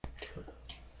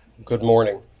Good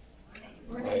morning.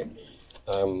 I,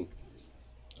 um,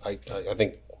 I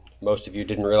think most of you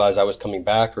didn't realize I was coming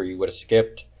back, or you would have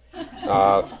skipped.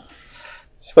 Uh,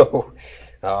 so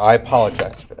I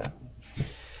apologize for that.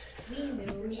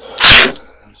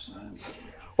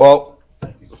 Well,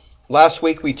 last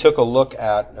week we took a look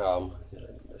at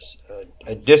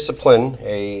a discipline,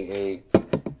 a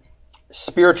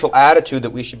spiritual attitude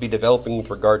that we should be developing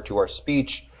with regard to our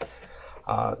speech.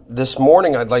 This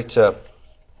morning I'd like to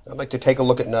take a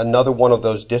look at another one of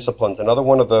those disciplines, another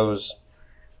one of those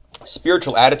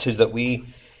spiritual attitudes that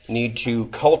we need to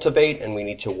cultivate and we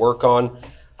need to work on. I'm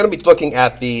going to be looking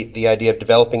at the idea of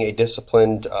developing a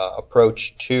disciplined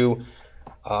approach to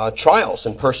trials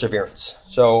and perseverance.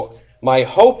 So my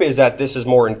hope is that this is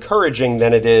more encouraging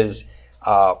than it is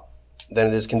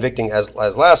convicting as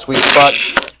last week, but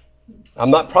I'm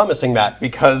not promising that,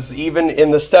 because even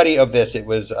in the study of this, there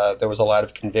was a lot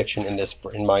of conviction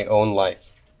in my own life.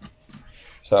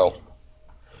 So,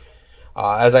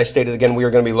 as I stated again, we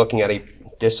are going to be looking at a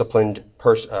disciplined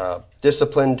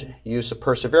use of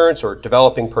perseverance, or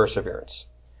developing perseverance.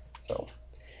 So,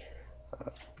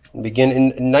 begin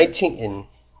in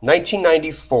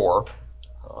 1994,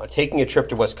 taking a trip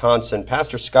to Wisconsin.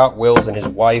 Pastor Scott Wills and his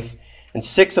wife and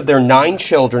 6 of their 9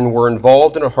 children were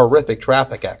involved in a horrific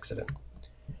traffic accident.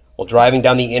 While driving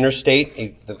down the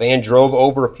interstate, the van drove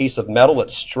over a piece of metal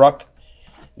that struck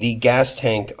the gas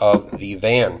tank of the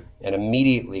van and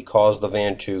immediately caused the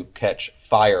van to catch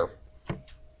fire.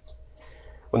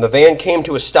 When the van came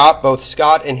to a stop, both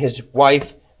Scott and his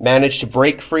wife managed to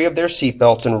break free of their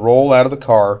seatbelts and roll out of the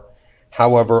car.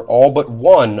 However, all but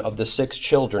one of the 6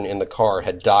 children in the car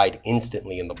had died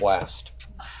instantly in the blast,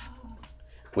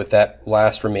 with that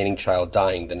last remaining child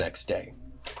dying the next day.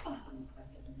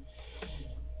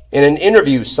 In an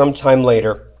interview sometime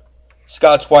later,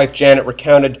 Scott's wife Janet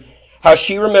recounted how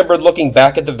she remembered looking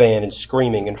back at the van and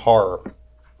screaming in horror.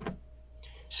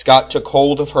 Scott took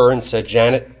hold of her and said,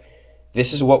 "Janet,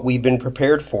 this is what we've been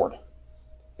prepared for.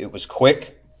 It was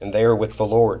quick, and they are with the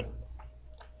Lord."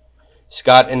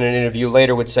 Scott, in an interview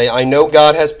later, would say, "I know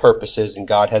God has purposes and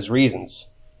God has reasons.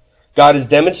 God has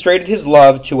demonstrated his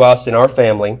love to us and our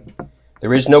family.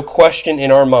 There is no question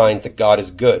in our minds that God is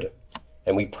good,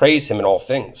 and we praise him in all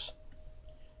things."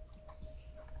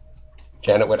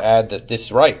 Janet would add that this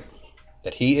is right,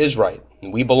 that he is right,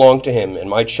 and we belong to him, and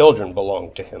my children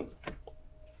belong to him.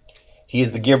 He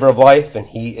is the giver of life, and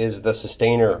he is the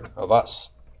sustainer of us.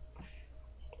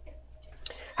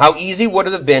 How easy would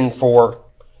it have been for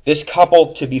this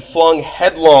couple to be flung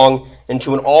headlong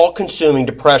into an all-consuming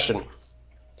depression?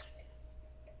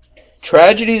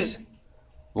 Tragedies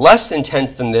less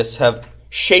intense than this have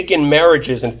shaken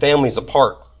marriages and families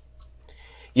apart.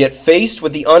 Yet faced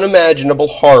with the unimaginable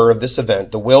horror of this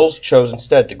event, the Wills chose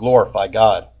instead to glorify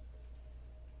God.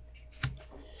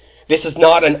 This is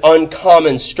not an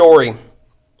uncommon story.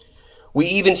 We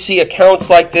even see accounts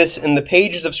like this in the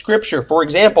pages of Scripture. For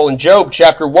example, in Job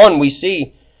chapter 1, we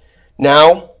see,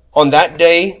 "Now, on that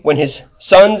day when his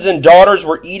sons and daughters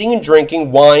were eating and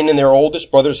drinking wine in their oldest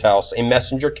brother's house, a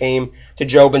messenger came to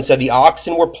Job and said, the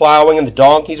oxen were plowing and the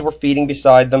donkeys were feeding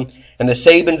beside them, and the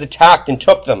Sabins attacked and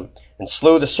took them, and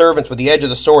slew the servants with the edge of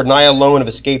the sword, and I alone have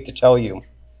escaped to tell you."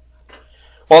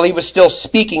 While he was still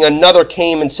speaking, another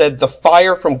came and said, "The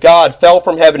fire from God fell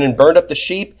from heaven and burned up the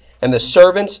sheep and the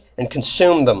servants and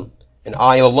consumed them, and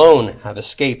I alone have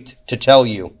escaped to tell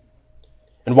you."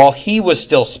 And while he was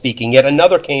still speaking, yet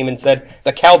another came and said,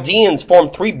 "The Chaldeans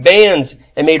formed 3 bands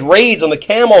and made raids on the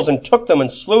camels and took them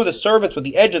and slew the servants with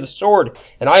the edge of the sword,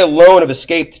 and I alone have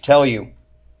escaped to tell you."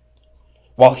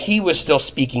 While he was still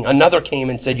speaking, another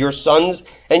came and said, "Your sons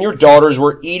and your daughters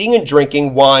were eating and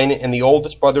drinking wine in the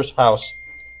oldest brother's house.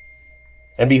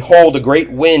 And behold, a great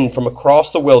wind from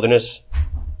across the wilderness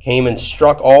came and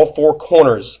struck all 4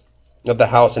 corners of the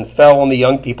house and fell on the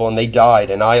young people, and they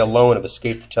died, and I alone have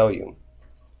escaped to tell you."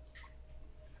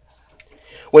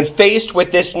 When faced with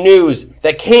this news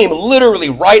that came literally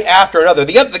right after another,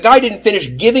 the guy didn't finish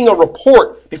giving a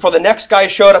report before the next guy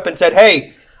showed up and said,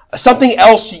 "Hey, something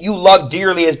else you love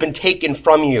dearly has been taken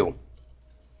from you."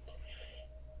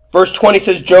 Verse 20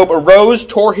 says, "Job arose,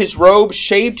 tore his robe,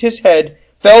 shaved his head,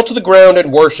 fell to the ground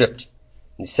and worshipped.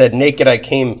 He said, 'Naked I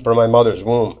came from my mother's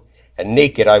womb, and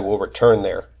naked I will return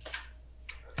there.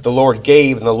 The Lord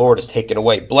gave, and the Lord has taken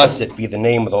away. Blessed be the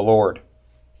name of the Lord.'"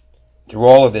 Through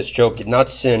all of this, Job did not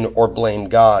sin or blame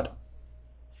God.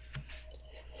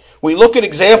 We look at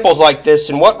examples like this,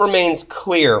 and what remains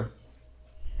clear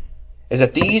is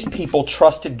that these people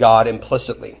trusted God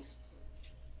implicitly.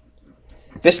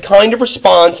 This kind of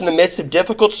response in the midst of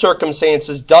difficult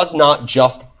circumstances does not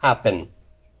just happen.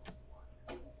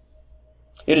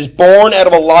 It is born out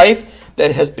of a life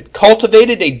that has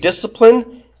cultivated a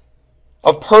discipline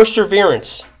of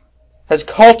perseverance, has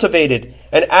cultivated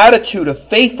an attitude of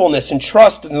faithfulness and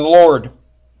trust in the Lord.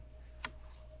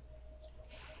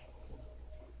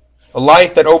 A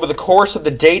life that over the course of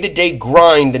the day-to-day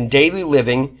grind and daily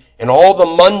living and all the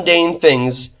mundane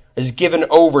things is given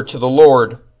over to the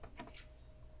Lord.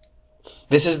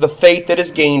 This is the faith that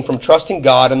is gained from trusting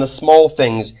God in the small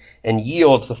things and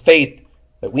yields the faith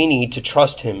that we need to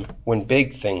trust Him when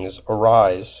big things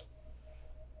arise.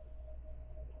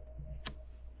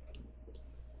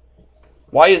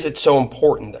 Why is it so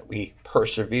important that we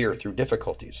persevere through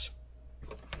difficulties?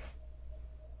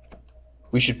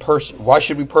 Why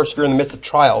should we persevere in the midst of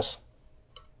trials?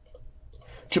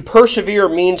 To persevere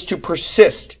means to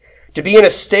persist, to be in a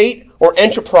state or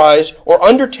enterprise or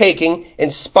undertaking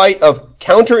in spite of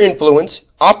counter-influence,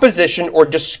 opposition, or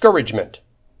discouragement.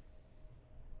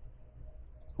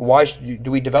 Why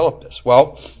do we develop this?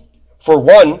 Well, for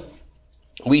one,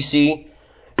 we see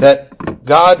that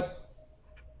God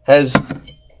has,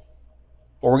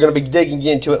 well, we're going to be digging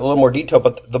into it in a little more detail,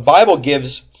 but the Bible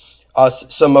gives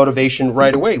us some motivation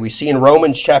right away. We see in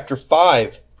Romans chapter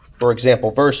 5, for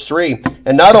example, verse 3,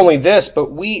 and not only this,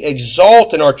 but we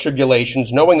exult in our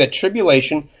tribulations, knowing that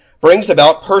tribulation brings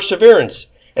about perseverance,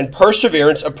 and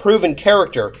perseverance a proven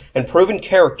character, and proven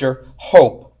character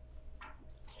hope.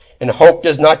 And hope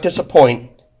does not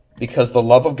disappoint, because the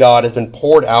love of God has been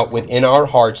poured out within our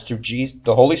hearts through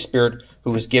the Holy Spirit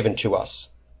who is given to us.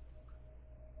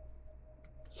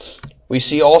 We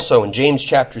see also in James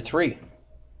chapter 1.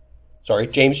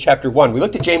 We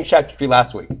looked at James chapter 3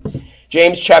 last week.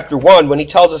 James chapter 1, when he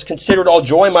tells us, "Consider it all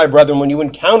joy, my brethren, when you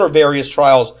encounter various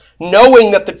trials,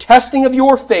 knowing that the testing of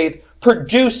your faith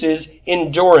produces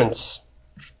endurance."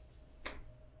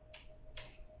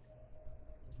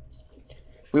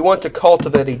 We want to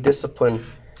cultivate a discipline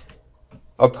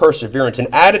of perseverance, an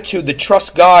attitude that trusts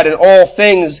God in all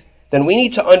things. Then we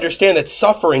need to understand that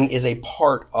suffering is a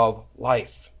part of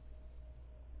life.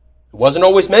 It wasn't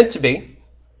always meant to be.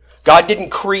 God didn't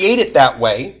create it that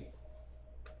way.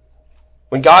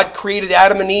 When God created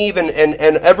Adam and Eve and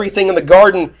everything in the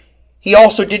garden, He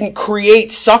also didn't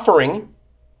create suffering.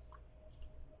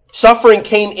 Suffering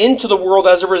came into the world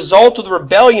as a result of the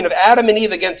rebellion of Adam and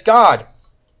Eve against God.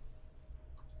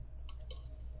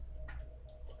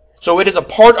 So it is a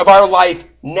part of our life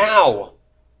now.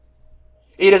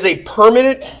 It is a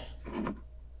permanent,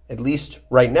 at least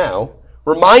right now,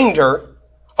 reminder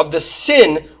of the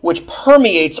sin which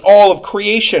permeates all of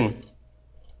creation.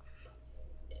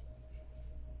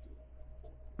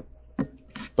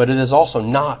 But it is also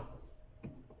not,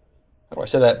 how do I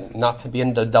say that, not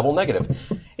being a double negative?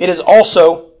 It is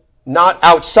also not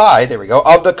outside, there we go,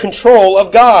 of the control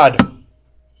of God.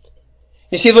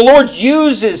 You see, the Lord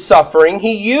uses suffering,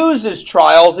 He uses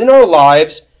trials in our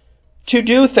lives to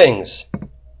do things.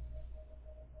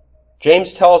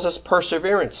 James tells us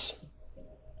perseverance.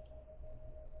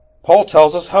 Paul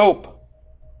tells us hope.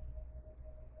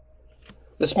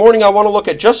 This morning I want to look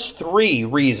at just 3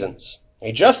 reasons.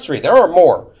 Just 3. There are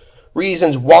more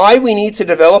reasons why we need to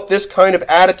develop this kind of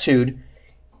attitude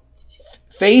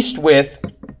faced with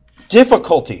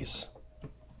difficulties.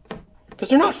 Because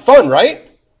they're not fun, right?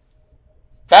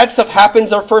 Bad stuff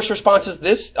happens, our first response is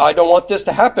this: I don't want this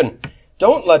to happen.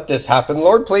 Don't let this happen,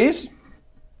 Lord, please.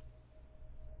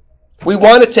 We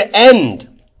want it to end.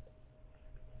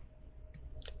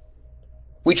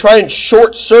 We try and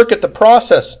short-circuit the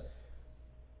process.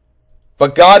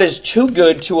 But God is too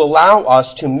good to allow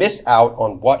us to miss out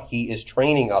on what He is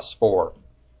training us for.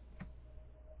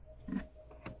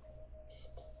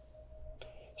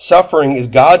 Suffering is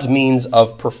God's means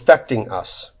of perfecting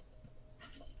us.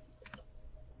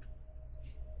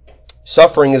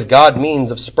 Suffering is God's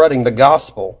means of spreading the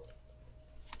gospel.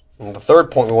 And the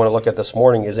third point we want to look at this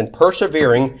morning is, in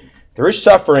persevering through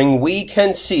suffering, we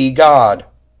can see God.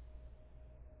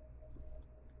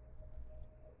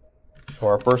 So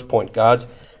our first point, God's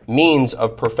means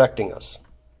of perfecting us.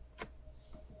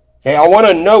 Okay, I want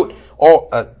to note,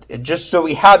 just so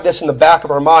we have this in the back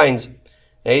of our minds,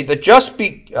 okay,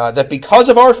 that because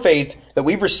of our faith that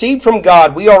we've received from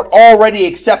God, we are already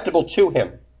acceptable to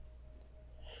Him.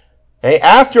 Okay,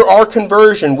 after our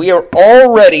conversion, we are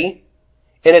already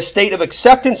in a state of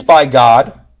acceptance by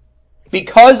God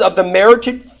because of the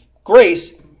merited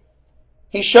grace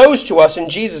He shows to us in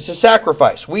Jesus'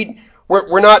 sacrifice.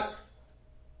 We're not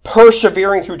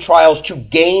persevering through trials to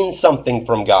gain something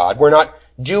from God. We're not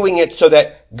doing it so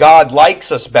that God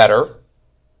likes us better.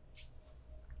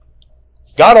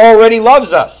 God already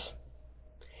loves us.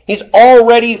 He's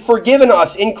already forgiven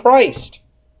us in Christ.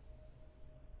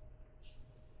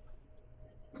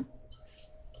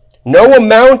 No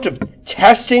amount of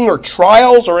testing or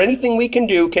trials or anything we can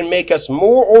do can make us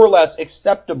more or less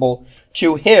acceptable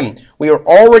to Him. We are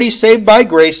already saved by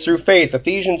grace through faith.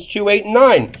 Ephesians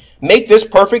 2:8-9 make this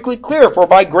perfectly clear. For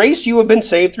by grace you have been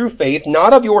saved through faith,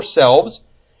 not of yourselves.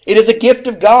 It is a gift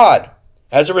of God,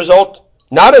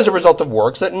 not as a result of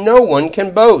works, that no one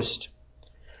can boast.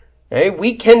 Okay?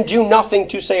 We can do nothing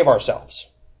to save ourselves.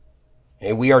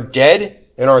 Okay? We are dead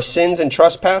in our sins and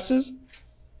trespasses.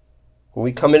 When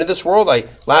we come into this world,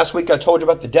 last week I told you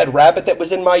about the dead rabbit that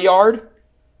was in my yard.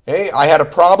 Okay? I had a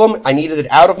problem. I needed it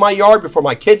out of my yard before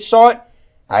my kids saw it.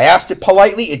 I asked it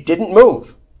politely. It didn't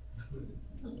move.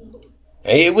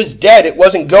 Okay? It was dead. It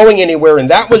wasn't going anywhere, and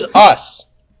that was us.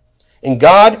 And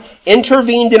God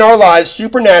intervened in our lives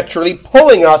supernaturally,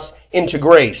 pulling us into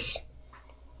grace.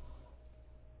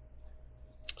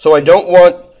 So I don't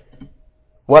want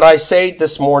what I say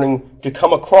this morning to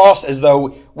come across as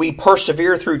though we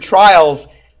persevere through trials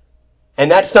and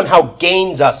that somehow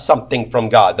gains us something from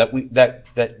God, that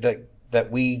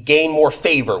we gain more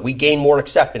favor, we gain more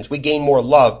acceptance, we gain more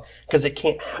love, because it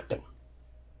can't happen.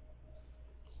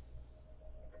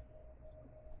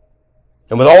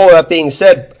 And with all of that being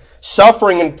said,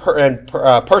 suffering and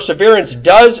perseverance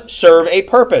does serve a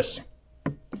purpose.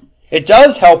 It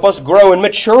does help us grow in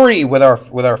maturity with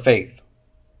our faith.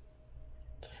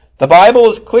 The Bible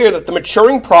is clear that the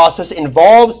maturing process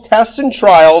involves tests and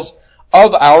trials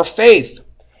of our faith.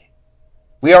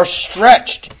 We are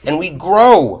stretched and we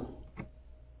grow.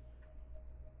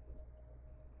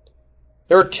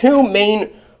 There are two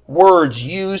main words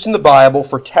used in the Bible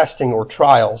for testing or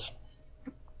trials.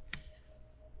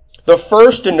 The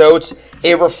first denotes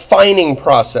a refining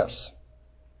process.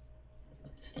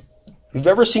 If you've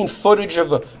ever seen footage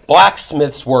of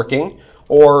blacksmiths working,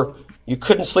 or you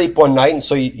couldn't sleep one night and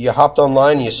so you hopped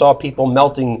online and you saw people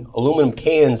melting aluminum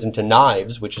cans into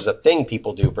knives, which is a thing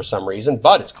people do for some reason,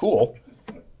 but it's cool.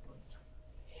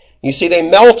 You see, they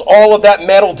melt all of that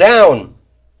metal down.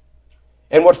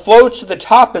 And what floats to the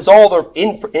top is all the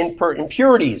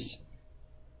impurities.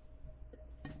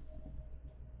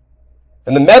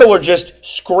 And the metaller just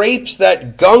scrapes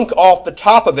that gunk off the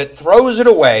top of it, throws it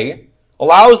away,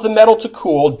 allows the metal to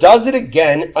cool, does it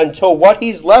again until what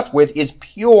he's left with is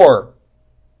pure.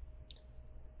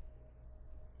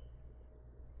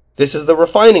 This is the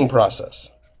refining process.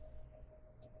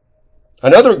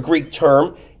 Another Greek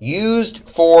term used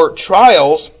for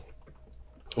trials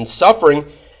and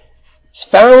suffering is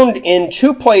found in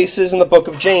two places in the book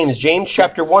of James. James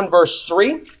chapter 1 verse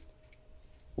 3.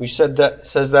 We says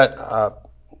that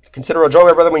consider a joy,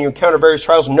 my brother, when you encounter various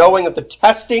trials, knowing that the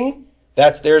testing,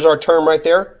 there's our term right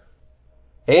there.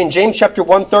 In James chapter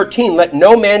 1:13, let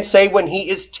no man say when he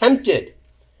is tempted.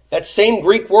 That same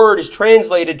Greek word is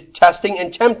translated testing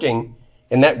and tempting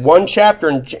in that one chapter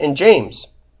in James.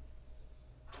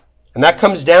 And that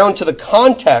comes down to the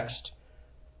context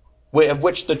of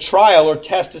which the trial or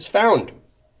test is found.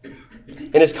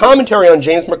 In his commentary on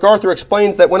James, MacArthur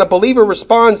explains that when a believer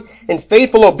responds in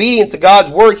faithful obedience to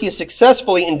God's word, he has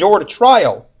successfully endured a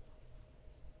trial.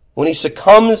 When he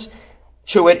succumbs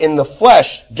to it in the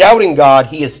flesh, doubting God,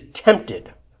 he is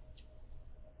tempted.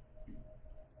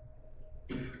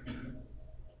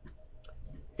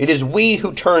 It is we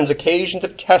who turns occasions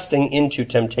of testing into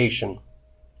temptation.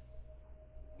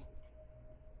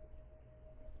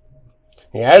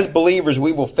 As believers,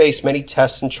 we will face many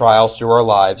tests and trials through our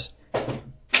lives.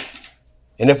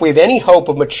 And if we have any hope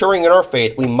of maturing in our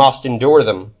faith, we must endure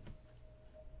them.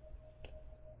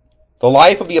 The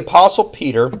life of the Apostle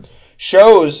Peter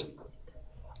shows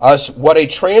us what a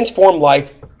transformed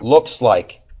life looks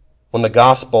like when the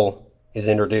gospel is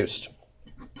introduced.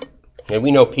 And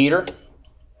we know Peter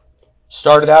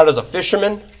started out as a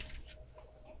fisherman,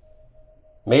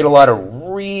 made a lot of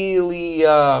really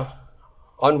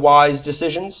unwise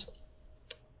decisions,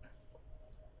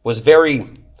 was very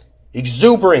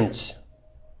exuberant,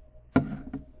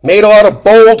 made a lot of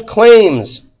bold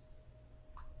claims.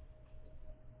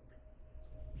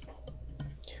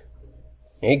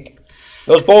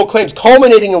 Those bold claims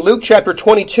culminating in Luke chapter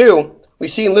 22. We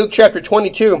see in Luke chapter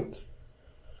 22,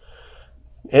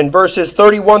 in verses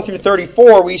 31 through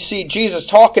 34, we see Jesus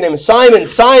talking to him. Simon,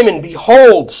 Simon,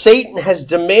 behold, Satan has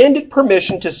demanded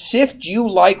permission to sift you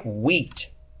like wheat.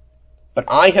 But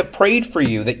I have prayed for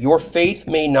you that your faith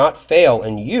may not fail,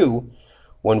 and you,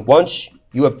 when once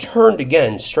you have turned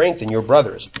again, strengthen your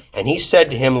brothers. And he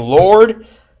said to him, Lord,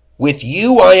 with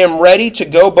you I am ready to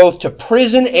go both to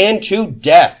prison and to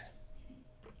death.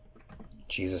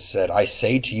 Jesus said, I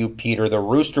say to you, Peter, the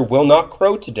rooster will not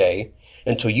crow today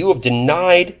until you have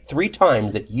denied 3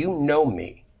 times that you know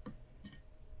me.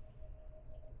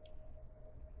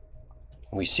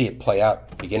 And we see it play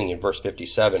out beginning in verse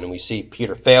 57, and we see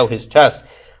Peter fail his test.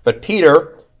 But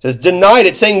Peter says, denied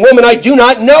it, saying, "Woman, I do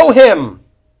not know him."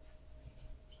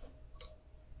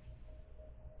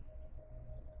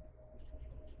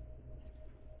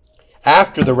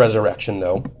 After the resurrection,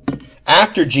 though,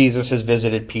 after Jesus has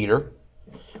visited Peter,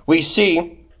 we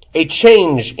see a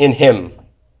change in him.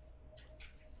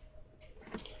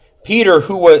 Peter,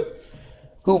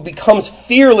 who becomes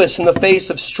fearless in the face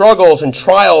of struggles and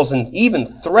trials and even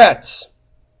threats.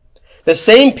 The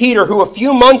same Peter who a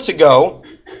few months ago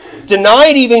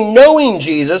denied even knowing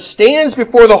Jesus, stands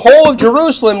before the whole of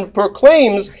Jerusalem and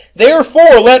proclaims,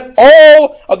 "Therefore let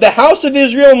all of the house of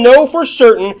Israel know for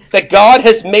certain that God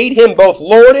has made him both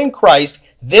Lord and Christ,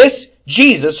 this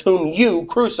Jesus whom you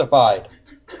crucified."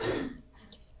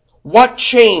 What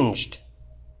changed?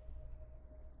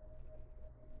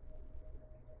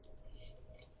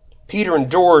 Peter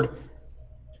endured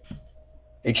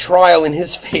a trial in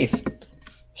his faith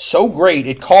so great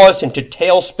it caused him to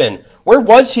tailspin. Where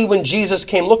was he when Jesus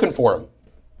came looking for him?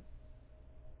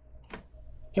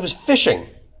 He was fishing.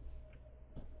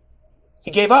 He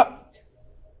gave up.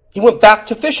 He went back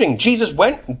to fishing. Jesus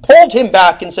went and pulled him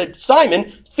back and said,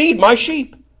 "Simon, feed my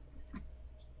sheep."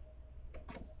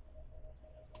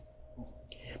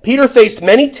 Peter faced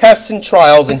many tests and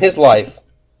trials in his life,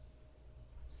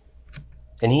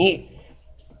 and he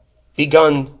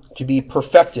begun to be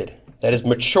perfected, that is,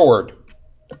 matured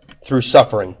through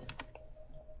suffering.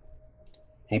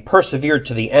 He persevered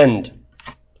to the end.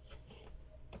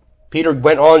 Peter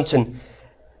went on to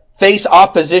face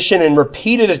opposition and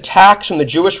repeated attacks from the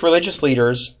Jewish religious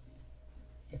leaders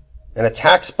and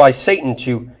attacks by Satan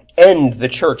to end the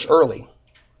church early.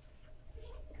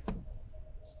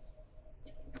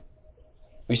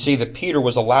 We see that Peter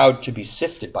was allowed to be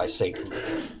sifted by Satan,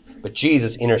 but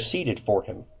Jesus interceded for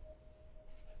him.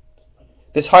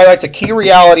 This highlights a key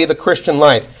reality of the Christian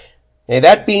life, and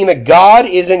that being that God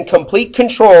is in complete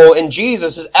control and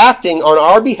Jesus is acting on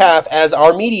our behalf as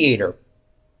our mediator.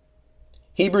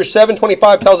 Hebrews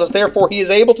 7:25 tells us, "Therefore he is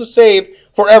able to save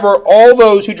forever all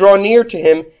those who draw near to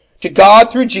him, to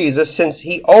God through Jesus, since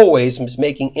he always is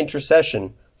making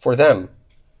intercession for them."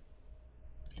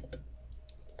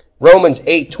 Romans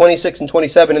 8:26 and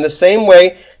 27, "In the same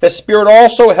way, the Spirit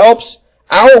also helps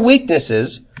our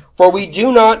weaknesses, for we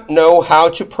do not know how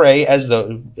to pray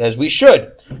as we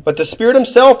should. But the Spirit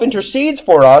himself intercedes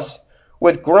for us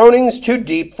with groanings too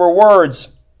deep for words.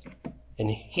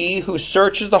 And he who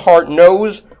searches the heart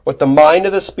knows what the mind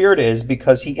of the Spirit is,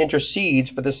 because he intercedes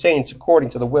for the saints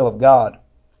according to the will of God."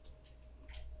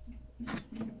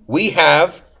 We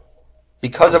have,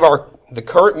 because of the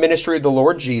current ministry of the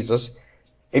Lord Jesus,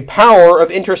 a power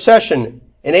of intercession,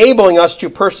 enabling us to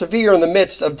persevere in the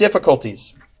midst of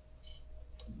difficulties.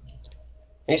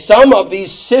 And some of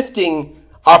these sifting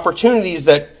opportunities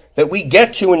that we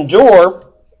get to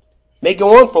endure may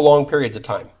go on for long periods of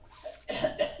time.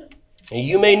 And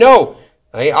you may know,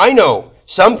 I know,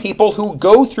 some people who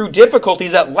go through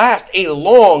difficulties that last a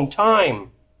long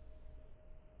time.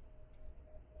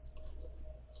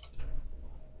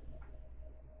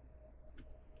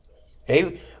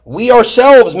 Okay? We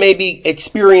ourselves may be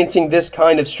experiencing this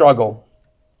kind of struggle.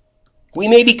 We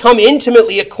may become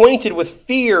intimately acquainted with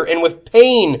fear and with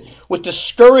pain, with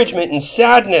discouragement and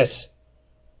sadness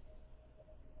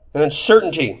and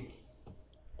uncertainty.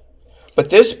 But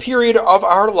this period of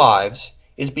our lives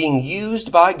is being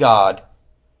used by God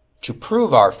to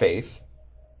prove our faith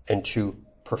and to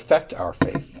perfect our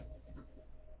faith.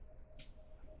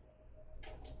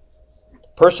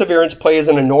 Perseverance plays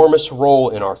an enormous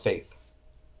role in our faith.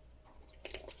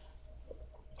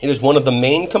 It is one of the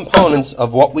main components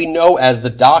of what we know as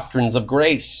the doctrines of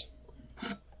grace.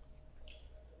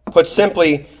 Put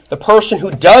simply, the person who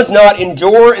does not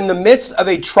endure in the midst of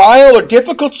a trial or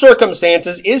difficult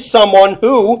circumstances is someone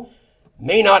who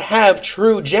may not have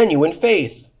true, genuine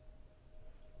faith.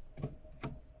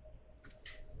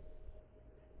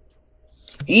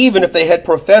 Even if they had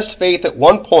professed faith at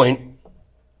one point,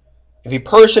 if a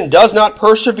person does not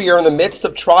persevere in the midst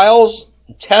of trials,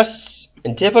 tests,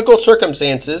 and difficult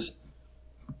circumstances,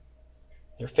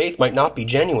 their faith might not be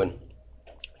genuine.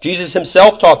 Jesus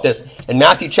himself taught this in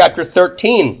Matthew chapter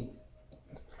 13.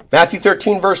 Matthew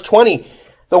 13 verse 20.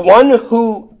 The one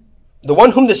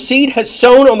whom the seed has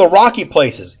sown on the rocky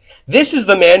places, this is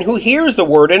the man who hears the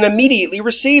word and immediately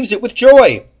receives it with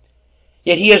joy.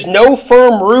 Yet he has no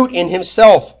firm root in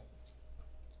himself,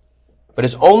 but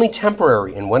is only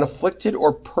temporary, and when afflicted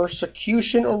or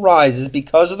persecution arises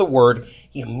because of the word,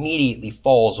 he immediately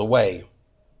falls away.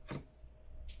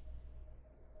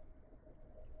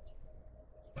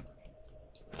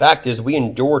 fact is, we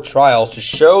endure trials to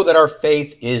show that our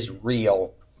faith is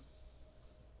real.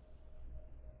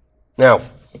 Now,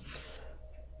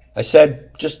 I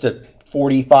said just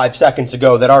 45 seconds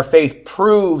ago that our faith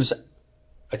proves,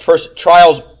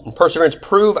 trials and perseverance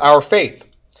prove our faith.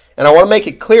 And I want to make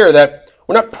it clear that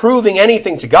we're not proving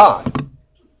anything to God.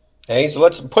 Okay, so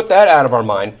let's put that out of our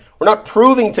mind. We're not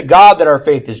proving to God that our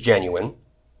faith is genuine.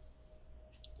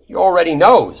 He already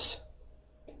knows.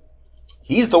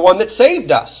 He's the one that saved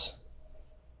us.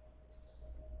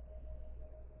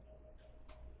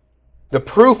 The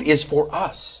proof is for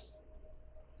us.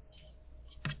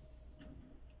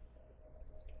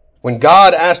 When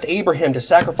God asked Abraham to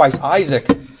sacrifice Isaac,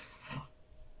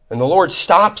 and the Lord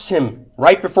stops him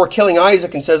right before killing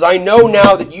Isaac and says, I know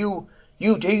now that you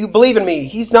believe in me.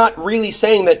 He's not really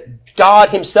saying that God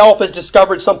himself has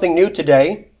discovered something new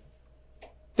today.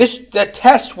 That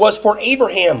test was for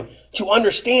Abraham to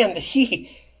understand that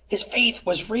his faith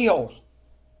was real.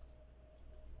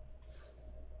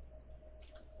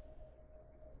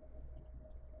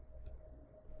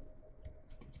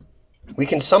 We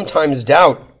can sometimes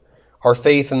doubt our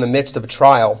faith in the midst of a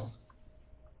trial.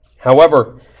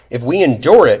 However, if we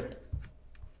endure it,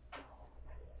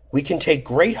 we can take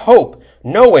great hope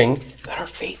knowing that our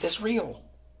faith is real.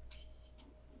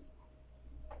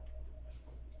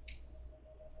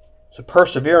 So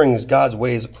persevering is God's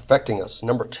ways of perfecting us.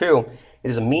 Number 2,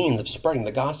 it is a means of spreading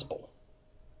the gospel.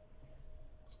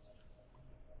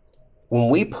 When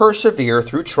we persevere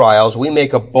through trials, we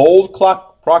make a bold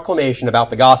proclamation about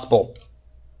the gospel.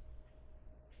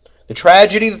 The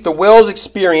tragedy that the Wills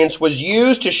experienced was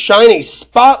used to shine a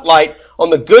spotlight on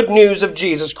the good news of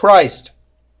Jesus Christ.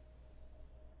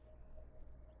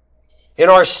 In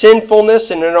our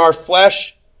sinfulness and in our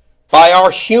flesh, by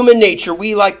our human nature,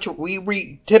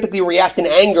 we typically react in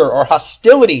anger or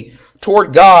hostility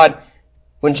toward God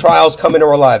when trials come into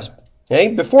our lives. Okay?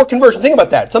 Before conversion, think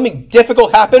about that. Something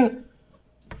difficult happened.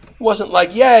 It wasn't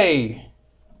like, yay.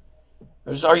 It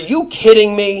was, are you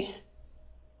kidding me?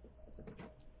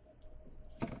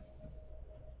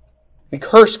 We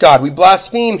curse God. We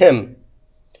blaspheme him.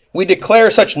 We declare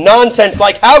such nonsense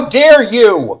like, how dare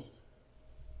you?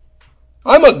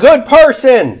 I'm a good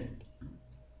person.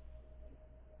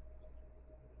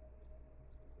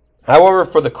 However,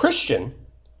 for the Christian,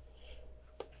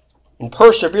 in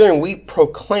persevering, we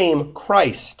proclaim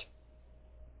Christ.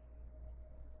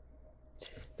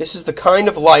 This is the kind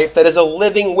of life that is a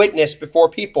living witness before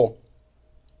people.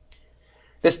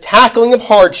 This tackling of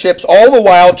hardships, all the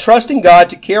while trusting God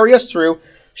to carry us through,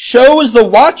 shows the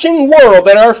watching world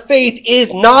that our faith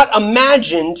is not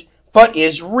imagined, but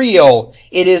is real.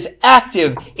 It is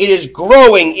active. It is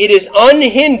growing. It is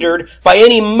unhindered by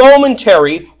any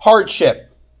momentary hardship.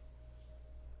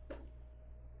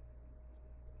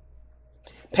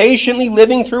 Patiently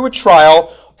living through a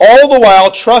trial, all the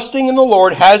while trusting in the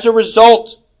Lord, has a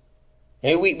result.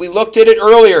 We looked at it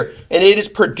earlier, and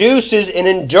it produces an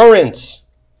endurance,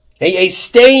 a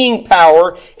staying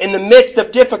power in the midst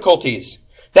of difficulties.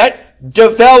 That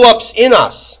develops in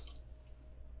us.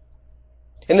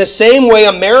 In the same way,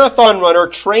 a marathon runner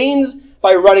trains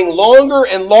by running longer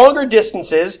and longer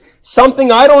distances,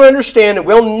 something I don't understand and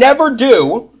will never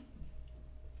do.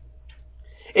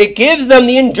 It gives them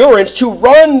the endurance to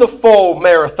run the full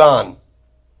marathon.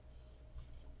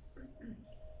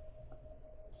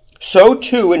 So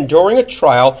too, enduring a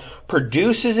trial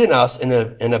produces in us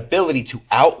an ability to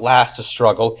outlast a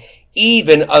struggle,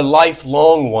 even a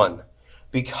lifelong one.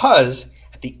 Because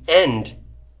at the end,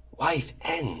 life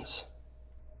ends.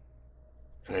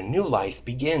 And a new life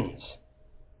begins.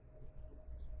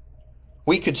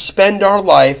 We could spend our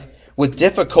life with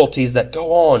difficulties that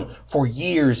go on for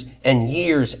years and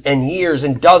years and years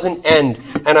and doesn't end.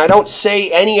 And I don't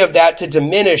say any of that to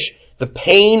diminish the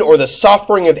pain or the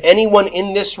suffering of anyone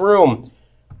in this room.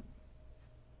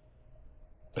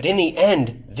 But in the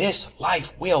end, this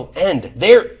life will end.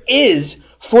 There is,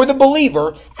 for the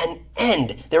believer, an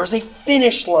end. There is a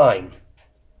finish line.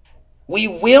 We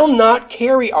will not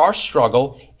carry our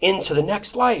struggle into the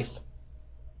next life.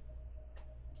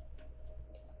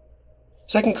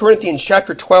 2 Corinthians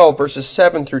chapter 12, verses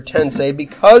 7 through 10 say,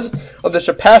 because of the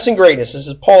surpassing greatness, this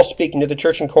is Paul speaking to the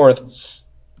church in Corinth,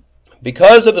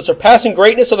 because of the surpassing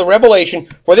greatness of the revelation,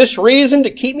 for this reason,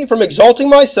 to keep me from exalting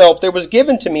myself, there was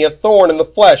given to me a thorn in the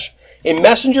flesh, a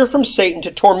messenger from Satan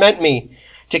to torment me,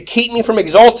 to keep me from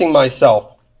exalting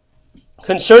myself.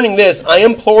 Concerning this, I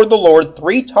implored the Lord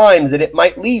 3 times that it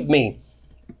might leave me.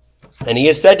 And he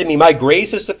has said to me, my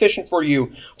grace is sufficient for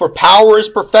you, for power is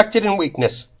perfected in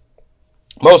weakness.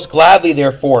 Most gladly,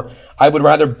 therefore, I would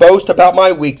rather boast about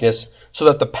my weakness, so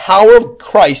that the power of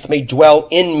Christ may dwell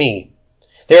in me.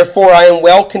 Therefore I am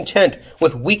well content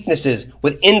with weaknesses,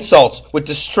 with insults, with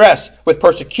distress, with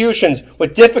persecutions,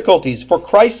 with difficulties, for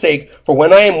Christ's sake, for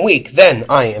when I am weak, then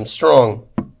I am strong.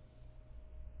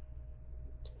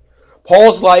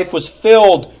 Paul's life was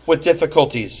filled with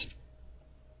difficulties.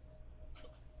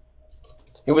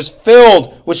 It was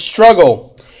filled with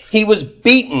struggle. He was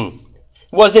beaten,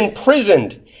 was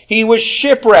imprisoned, he was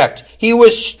shipwrecked, he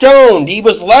was stoned, he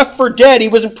was left for dead, he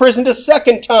was imprisoned a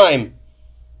second time.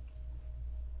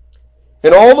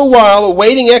 And all the while,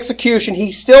 awaiting execution,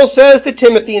 he still says to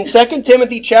Timothy in 2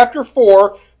 Timothy chapter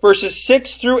 4, verses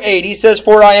 6 through 8, he says,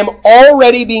 "For I am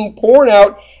already being poured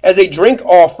out as a drink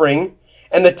offering,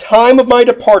 and the time of my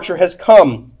departure has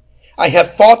come. I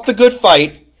have fought the good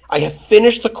fight, I have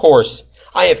finished the course,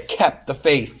 I have kept the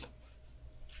faith.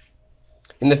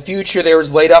 In the future there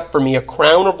is laid up for me a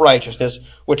crown of righteousness,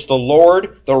 which the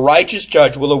Lord, the righteous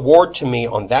judge, will award to me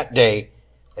on that day,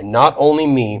 and not only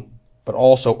me, but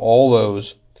also all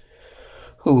those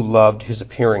who loved his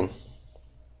appearing."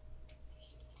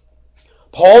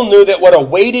 Paul knew that what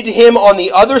awaited him on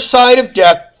the other side of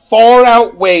death far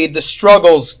outweighed the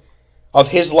struggles of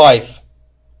his life.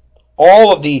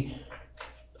 All of the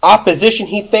opposition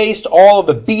he faced, all of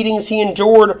the beatings he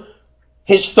endured,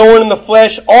 his thorn in the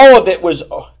flesh, all of it was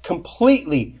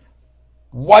completely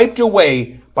wiped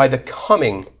away by the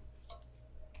coming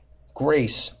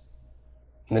grace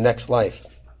in the next life.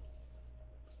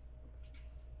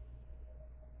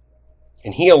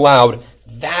 And he allowed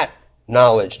that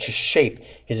knowledge to shape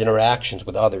his interactions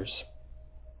with others.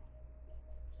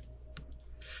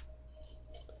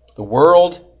 The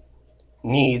world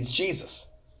needs Jesus.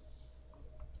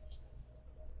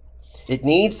 It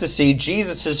needs to see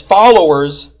Jesus'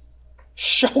 followers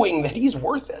showing that he's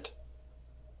worth it.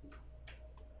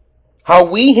 How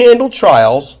we handle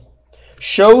trials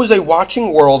shows a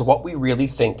watching world what we really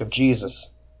think of Jesus.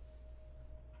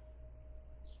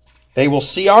 They will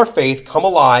see our faith come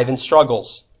alive in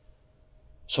struggles.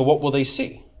 So what will they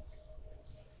see?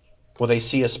 Will they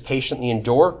see us patiently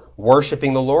endure,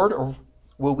 worshiping the Lord, or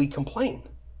will we complain?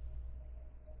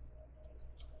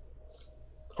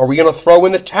 Are we going to throw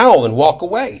in the towel and walk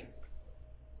away?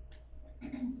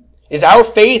 Is our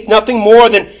faith nothing more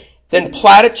than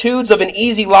platitudes of an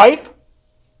easy life?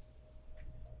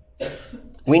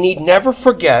 We need never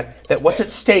forget that what's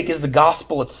at stake is the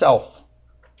gospel itself.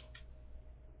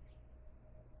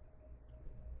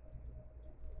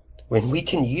 When we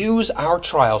can use our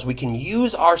trials, we can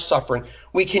use our suffering,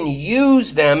 we can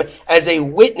use them as a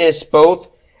witness both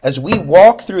as we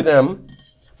walk through them,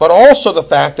 but also the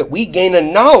fact that we gain a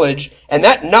knowledge, and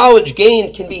that knowledge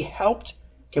gained can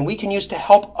we can use to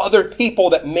help other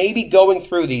people that may be going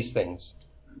through these things.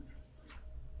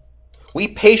 We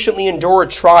patiently endure a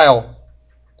trial.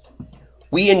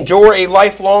 We endure a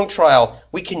lifelong trial.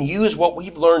 We can use what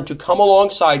we've learned to come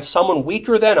alongside someone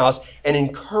weaker than us and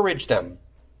encourage them.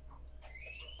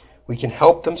 We can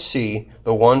help them see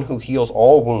the one who heals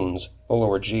all wounds, the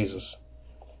Lord Jesus.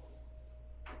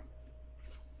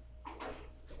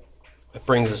 That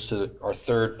brings us to our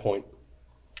third point.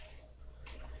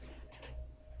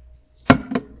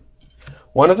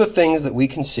 One of the things that we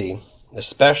can see,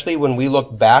 especially when we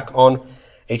look back on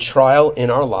a trial in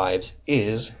our lives,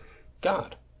 is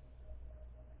God.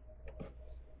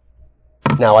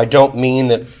 Now, I don't mean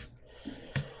that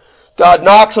God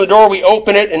knocks on the door, we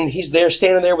open it, and he's there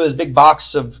standing there with his big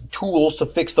box of tools to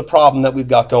fix the problem that we've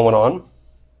got going on.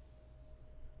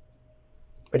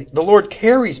 But the Lord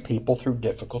carries people through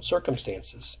difficult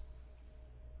circumstances,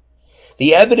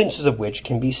 the evidences of which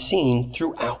can be seen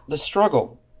throughout the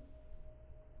struggle.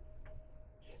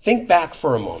 Think back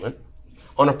for a moment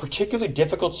on a particularly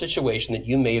difficult situation that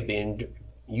you may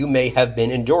have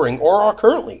been enduring or are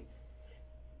currently.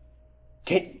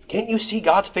 Can't you see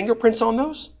God's fingerprints on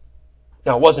those?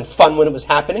 Now, it wasn't fun when it was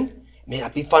happening. It may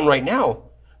not be fun right now,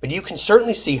 but you can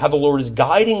certainly see how the Lord is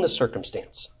guiding the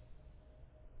circumstance.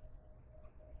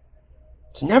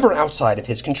 It's never outside of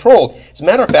his control. As a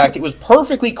matter of fact, it was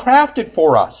perfectly crafted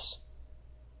for us.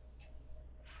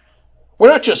 We're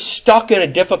not just stuck in a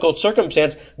difficult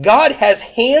circumstance. God has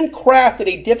handcrafted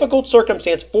a difficult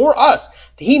circumstance for us.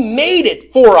 He made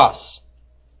it for us.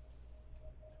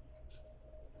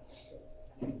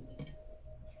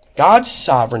 God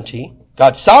sovereignly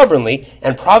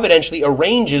and providentially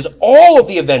arranges all of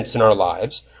the events in our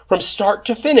lives from start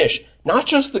to finish. Not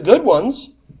just the good ones,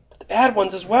 but the bad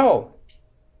ones as well.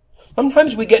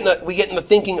 Sometimes we get in the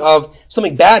thinking of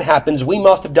something bad happens, we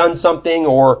must have done something,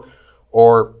 or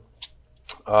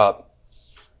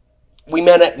we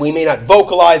may not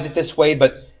vocalize it this way,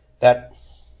 but that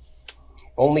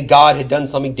only God had done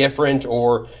something different,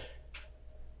 or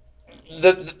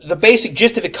the basic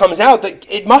gist of it comes out that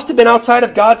it must have been outside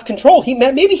of God's control.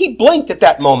 Maybe he blinked at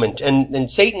that moment and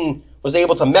Satan was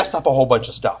able to mess up a whole bunch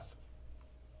of stuff.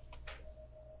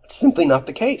 It's simply not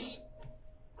the case.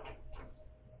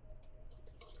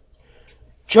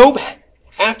 Job,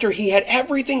 after he had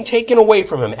everything taken away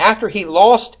from him, after he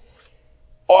lost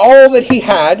all that he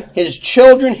had, his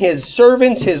children, his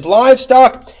servants, his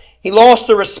livestock, he lost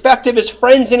the respect of his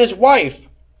friends and his wife,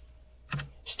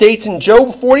 states in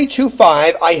Job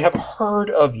 42:5, I have heard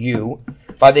of you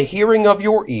by the hearing of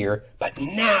your ear, but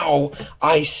now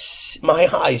my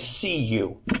eyes see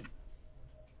you.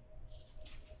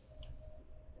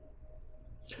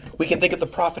 We can think of the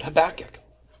prophet Habakkuk.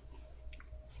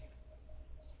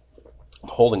 I'm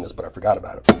holding this, but I forgot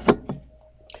about it.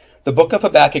 The book of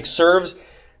Habakkuk serves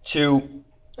to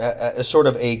as sort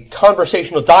of a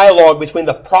conversational dialogue between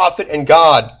the prophet and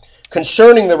God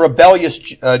concerning the rebellious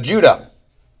Judah.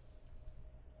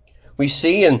 We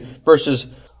see in verses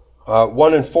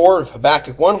 1 and 4 of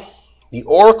Habakkuk 1, the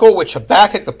oracle which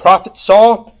Habakkuk the prophet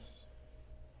saw.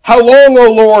 How long,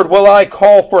 O Lord, will I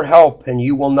call for help, and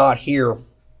you will not hear?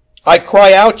 I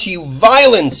cry out to you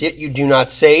violence, yet you do not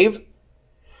save.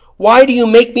 Why do you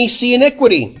make me see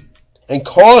iniquity, and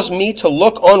cause me to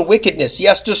look on wickedness?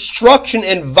 Yes, destruction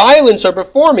and violence are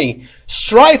before me.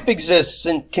 Strife exists,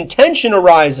 and contention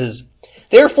arises.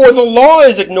 Therefore the law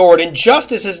is ignored, and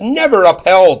justice is never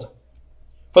upheld.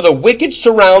 For the wicked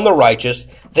surround the righteous,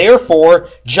 therefore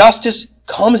justice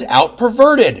comes out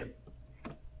perverted.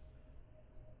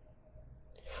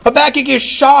 Habakkuk is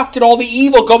shocked at all the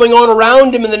evil going on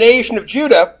around him in the nation of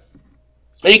Judah,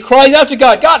 and he cries out to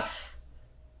God, God,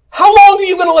 how long are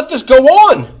you going to let this go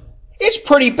on? It's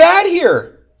pretty bad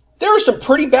here. There are some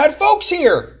pretty bad folks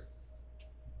here.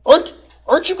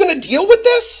 Aren't you going to deal with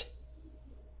this?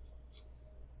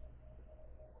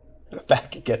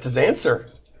 Habakkuk gets his answer.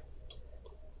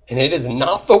 And it is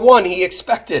not the one he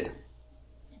expected.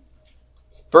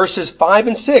 Verses 5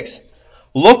 and 6.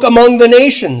 Look among the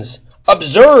nations.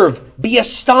 Observe, be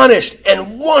astonished,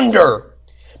 and wonder.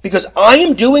 Because I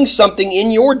am doing something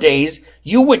in your days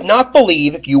you would not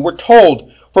believe if you were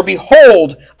told. For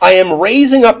behold, I am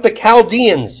raising up the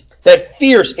Chaldeans, that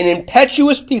fierce and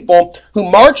impetuous people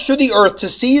who march through the earth to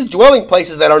seize dwelling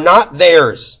places that are not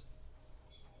theirs.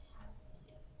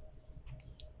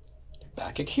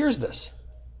 Habakkuk hears this.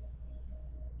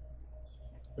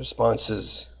 Response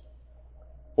is,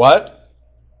 what?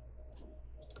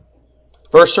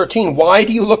 Verse 13, why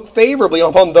do you look favorably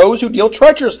upon those who deal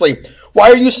treacherously?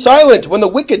 Why are you silent when the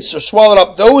wicked are swallowed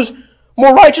up, those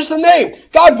more righteous than they?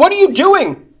 God, what are you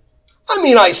doing? I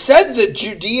mean, I said that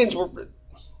Judeans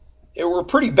were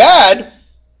pretty bad,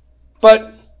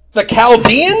 but the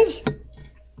Chaldeans?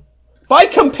 By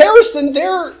comparison,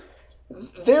 we're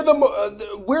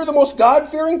the most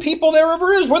God-fearing people there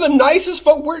ever is. We're the nicest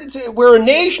folk. We're a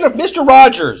nation of Mr.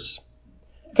 Rogers.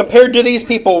 Compared to these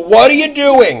people, what are you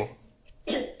doing?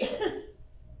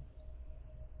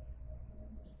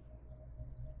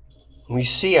 We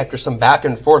see after some back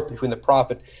and forth between the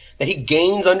prophet that he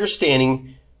gains the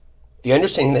understanding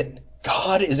that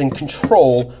God is in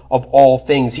control of all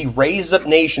things. He raises up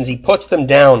nations. He puts them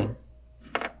down.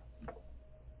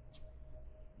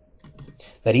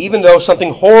 That even though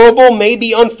something horrible may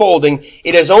be unfolding,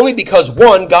 it is only because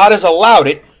 1, God has allowed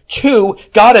it, 2,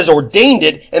 God has ordained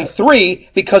it, and 3,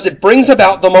 because it brings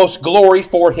about the most glory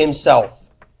for himself.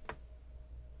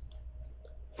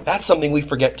 That's something we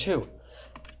forget too.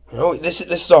 This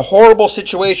is a horrible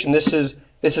situation. This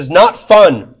is not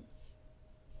fun.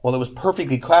 Well, it was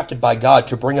perfectly crafted by God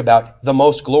to bring about the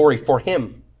most glory for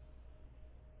him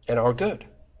and our good.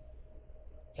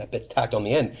 That bit's tacked on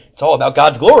the end. It's all about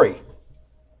God's glory.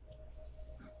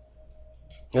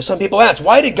 Some people ask,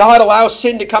 why did God allow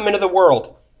sin to come into the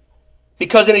world?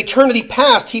 Because in eternity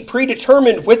past, he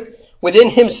predetermined within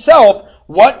himself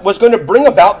what was going to bring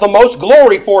about the most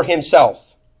glory for himself.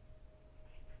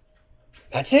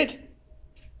 That's it.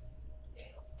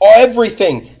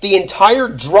 Everything, the entire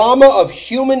drama of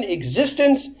human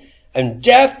existence and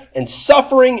death and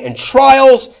suffering and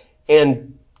trials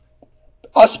and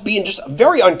us being just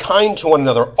very unkind to one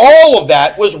another, all of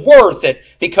that was worth it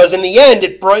because in the end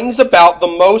it brings about the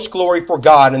most glory for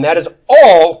God, and that is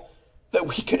all that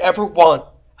we could ever want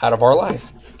out of our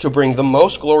life, to bring the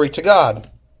most glory to God.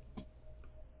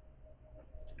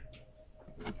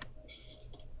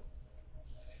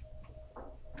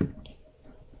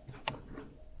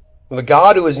 The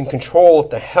God who is in control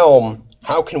at the helm,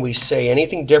 how can we say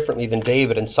anything differently than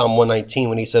David in Psalm 119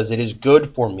 when he says, it is good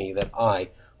for me that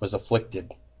I was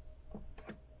afflicted.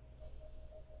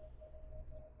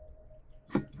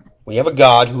 We have a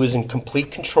God who is in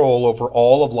complete control over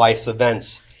all of life's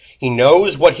events. He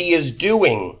knows what he is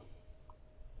doing.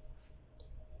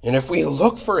 And if we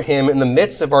look for him in the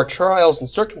midst of our trials and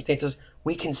circumstances,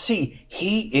 we can see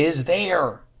he is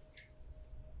there.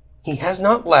 He has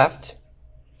not left.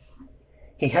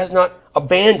 He has not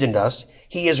abandoned us.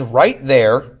 He is right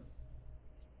there,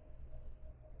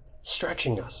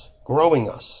 stretching us, growing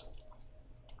us.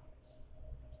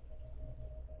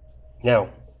 Now,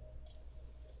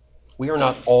 we are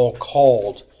not all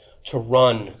called to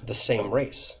run the same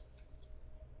race.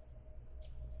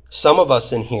 Some of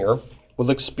us in here will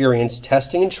experience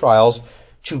testing and trials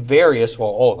to various, well,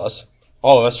 all of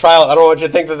us, trials. I don't want you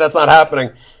to think that that's not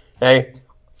happening. Okay?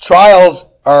 Trials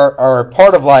are a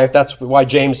part of life. That's why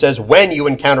James says when you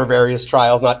encounter various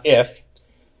trials, not if.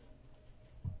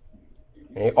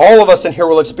 Okay? All of us in here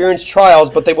will experience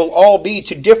trials, but they will all be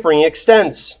to differing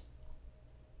extents.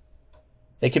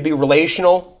 They could be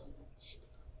relational,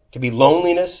 it could be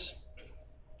loneliness,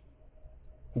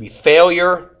 it could be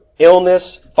failure,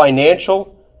 illness,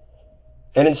 financial,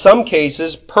 and in some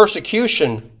cases,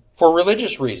 persecution for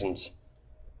religious reasons.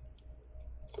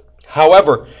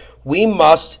 However, we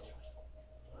must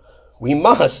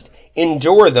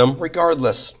endure them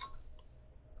regardless.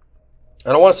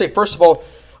 And I want to say, first of all,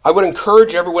 I would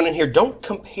encourage everyone in here, don't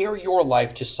compare your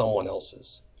life to someone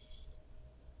else's.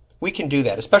 We can do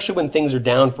that, especially when things are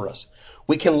down for us.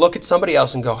 We can look at somebody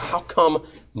else and go, how come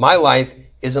my life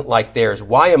isn't like theirs?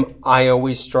 Why am I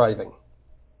always striving?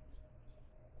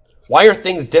 Why are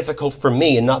things difficult for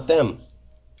me and not them?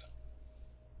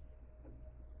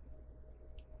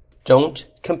 Don't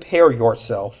compare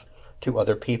yourself to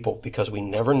other people, because we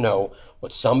never know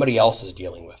what somebody else is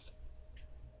dealing with.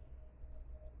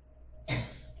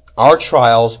 Our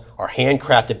trials are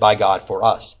handcrafted by God for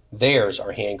us. Theirs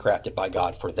are handcrafted by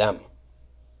God for them.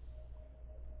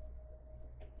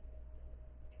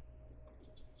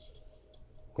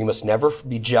 We must never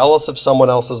be jealous of someone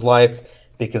else's life,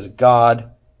 because God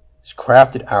has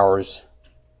crafted ours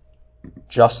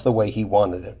just the way he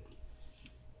wanted it.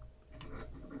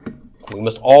 We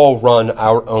must all run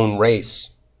our own race.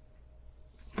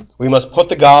 We must put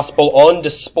the gospel on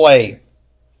display.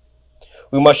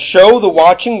 We must show the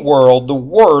watching world the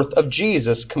worth of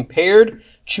Jesus compared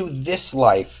to this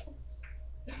life.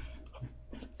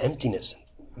 Emptiness,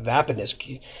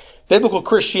 vapidness. Biblical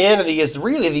Christianity is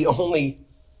really the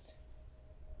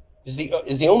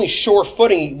only sure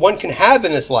footing one can have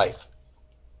in this life.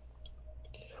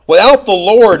 Without the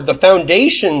Lord, the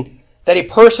foundation that a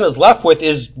person is left with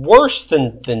is worse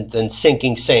than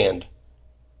sinking sand.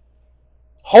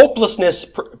 Hopelessness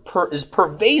is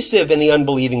pervasive in the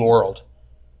unbelieving world.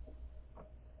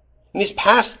 In these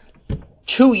past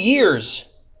 2 years,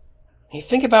 you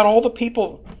think about all the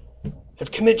people that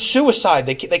have committed suicide.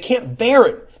 They can't bear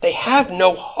it. They have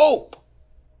no hope.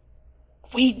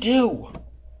 We do.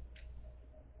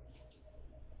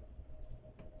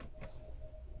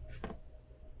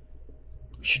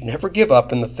 We should never give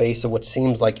up in the face of what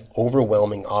seems like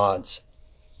overwhelming odds.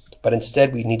 But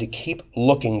instead, we need to keep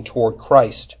looking toward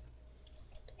Christ.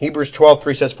 Hebrews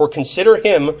 12:3 says, "For consider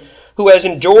him who has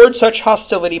endured such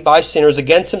hostility by sinners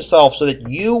against himself, so that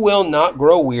you will not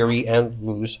grow weary and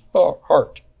lose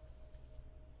heart."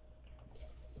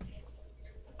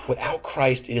 Without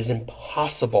Christ, it is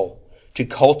impossible to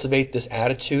cultivate this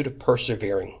attitude of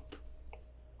persevering.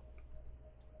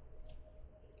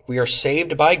 We are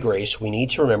saved by grace. We need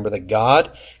to remember that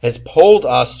God has pulled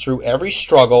us through every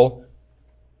struggle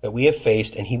that we have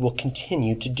faced, and he will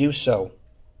continue to do so.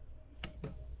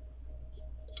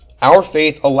 Our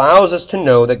faith allows us to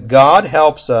know that God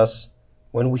helps us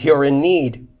when we are in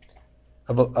need.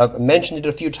 I've mentioned it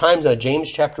a few times now.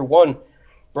 James chapter 1,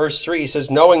 verse 3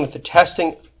 says, knowing that the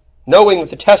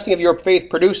testing of your faith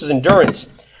produces endurance.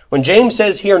 When James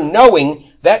says here knowing,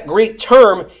 that Greek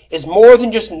term is more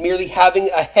than just merely having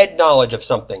a head knowledge of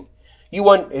something.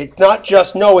 It's not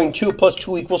just knowing 2 +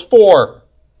 2 = 4.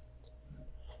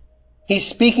 He's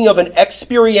speaking of an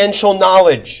experiential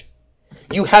knowledge.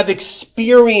 You have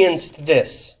experienced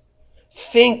this.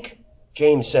 Think,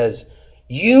 James says,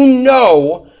 you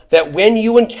know that when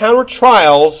you encounter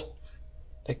trials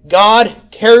that God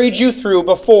carried you through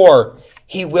before,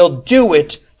 he will do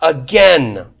it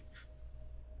again.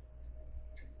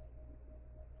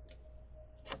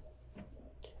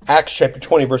 Acts chapter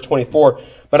 20, verse 24.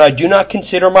 But I do not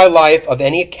consider my life of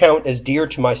any account as dear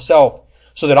to myself,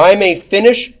 so that I may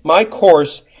finish my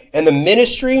course and the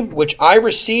ministry which I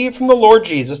received from the Lord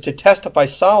Jesus to testify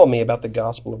solemnly about the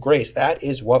gospel of grace. That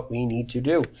is what we need to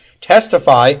do.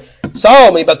 Testify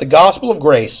solemnly about the gospel of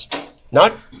grace.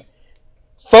 Not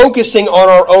focusing on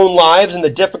our own lives and the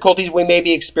difficulties we may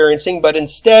be experiencing, but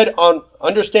instead on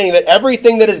understanding that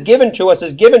everything that is given to us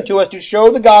to show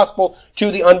the gospel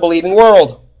to the unbelieving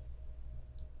world.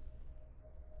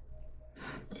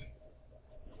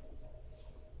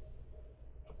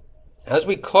 As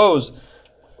we close,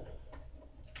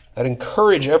 I'd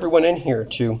encourage everyone in here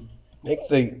to make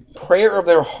the prayer of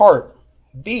their heart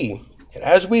be that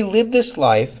as we live this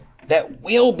life that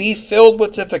will be filled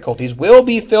with difficulties, will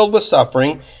be filled with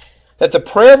suffering, that the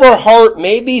prayer of our heart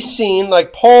may be seen,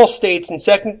 like Paul states in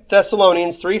 2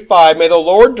 Thessalonians 3:5, may the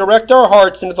Lord direct our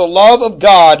hearts into the love of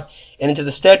God and into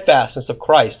the steadfastness of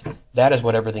Christ. That is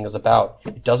what everything is about.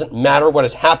 It doesn't matter what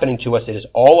is happening to us. It is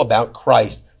all about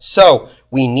Christ. So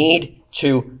we need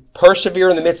to persevere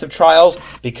in the midst of trials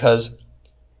because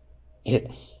it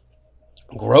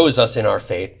grows us in our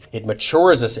faith. It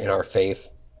matures us in our faith.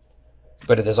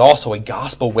 But it is also a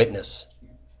gospel witness.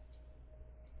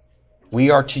 We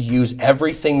are to use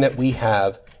everything that we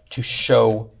have to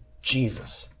show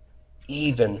Jesus,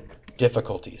 even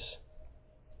difficulties.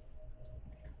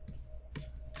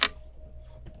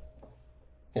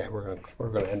 Yeah, we're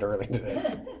going to end early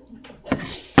today.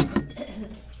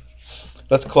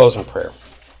 Let's close in prayer.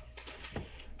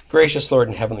 Gracious Lord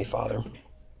and Heavenly Father,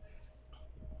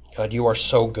 God, you are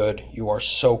so good. You are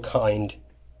so kind.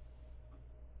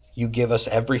 You give us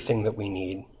everything that we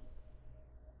need.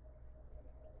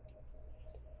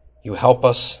 You help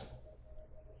us.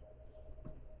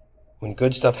 When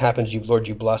good stuff happens, Lord,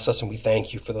 you bless us, and we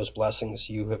thank you for those blessings.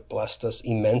 You have blessed us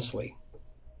immensely.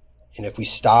 And if we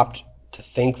stopped to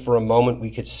think for a moment,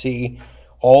 we could see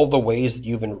all the ways that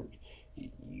you've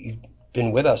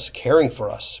been with us, caring for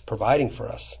us, providing for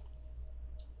us.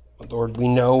 But Lord, we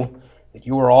know that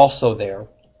you are also there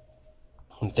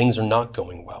when things are not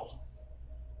going well,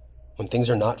 when things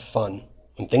are not fun,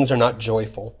 when things are not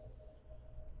joyful.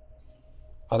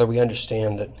 Father, we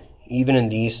understand that even in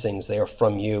these things, they are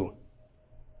from you.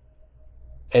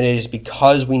 And it is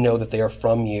because we know that they are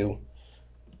from you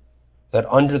that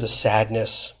under the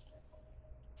sadness,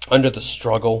 under the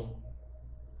struggle,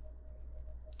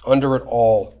 under it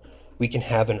all, we can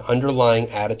have an underlying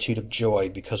attitude of joy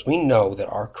because we know that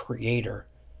our Creator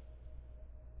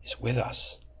is with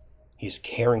us. He is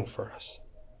caring for us.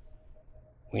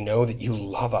 We know that you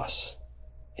love us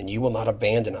and you will not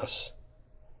abandon us.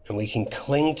 And we can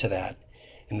cling to that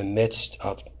in the midst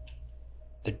of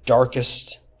the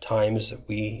darkest times that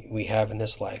we have in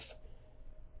this life.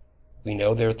 We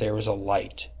know that there is a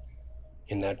light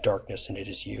in that darkness, and it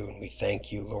is you. And we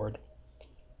thank you, Lord,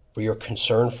 for your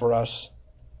concern for us.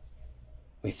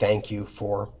 We thank you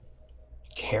for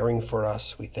caring for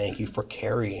us. We thank you for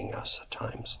carrying us at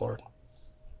times, Lord.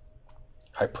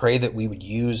 I pray that we would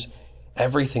use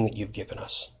everything that you've given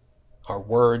us, our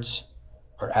words,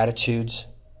 our attitudes,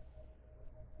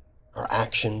 our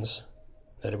actions,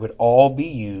 that it would all be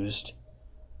used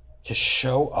to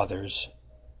show others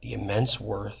the immense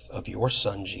worth of your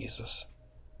Son, Jesus.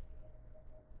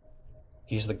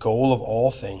 He is the goal of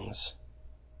all things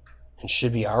and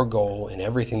should be our goal in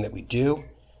everything that we do,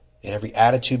 in every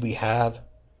attitude we have,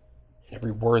 in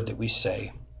every word that we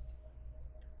say.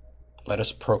 Let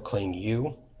us proclaim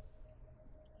you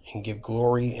and give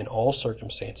glory in all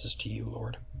circumstances to you,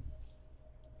 Lord.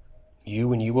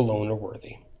 You and you alone are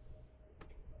worthy.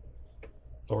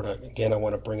 Lord, again, I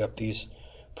want to bring up these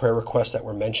prayer requests that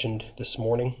were mentioned this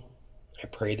morning. I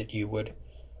pray that you would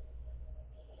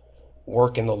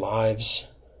work in the lives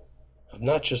of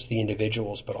not just the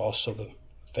individuals, but also the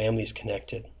families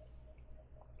connected,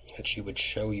 that you would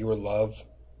show your love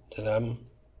to them,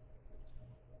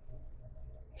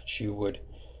 that you would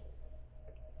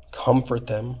comfort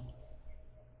them,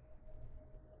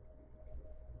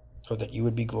 so that you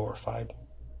would be glorified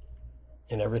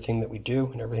in everything that we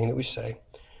do and everything that we say.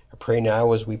 I pray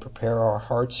now as we prepare our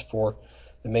hearts for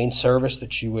the main service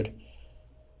that you would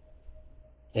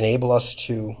enable us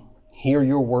to hear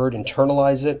your word,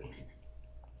 internalize it,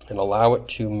 and allow it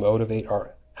to motivate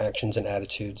our actions and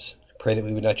attitudes. I pray that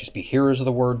we would not just be hearers of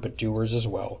the word, but doers as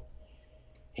well.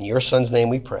 In your Son's name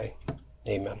we pray.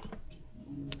 Amen.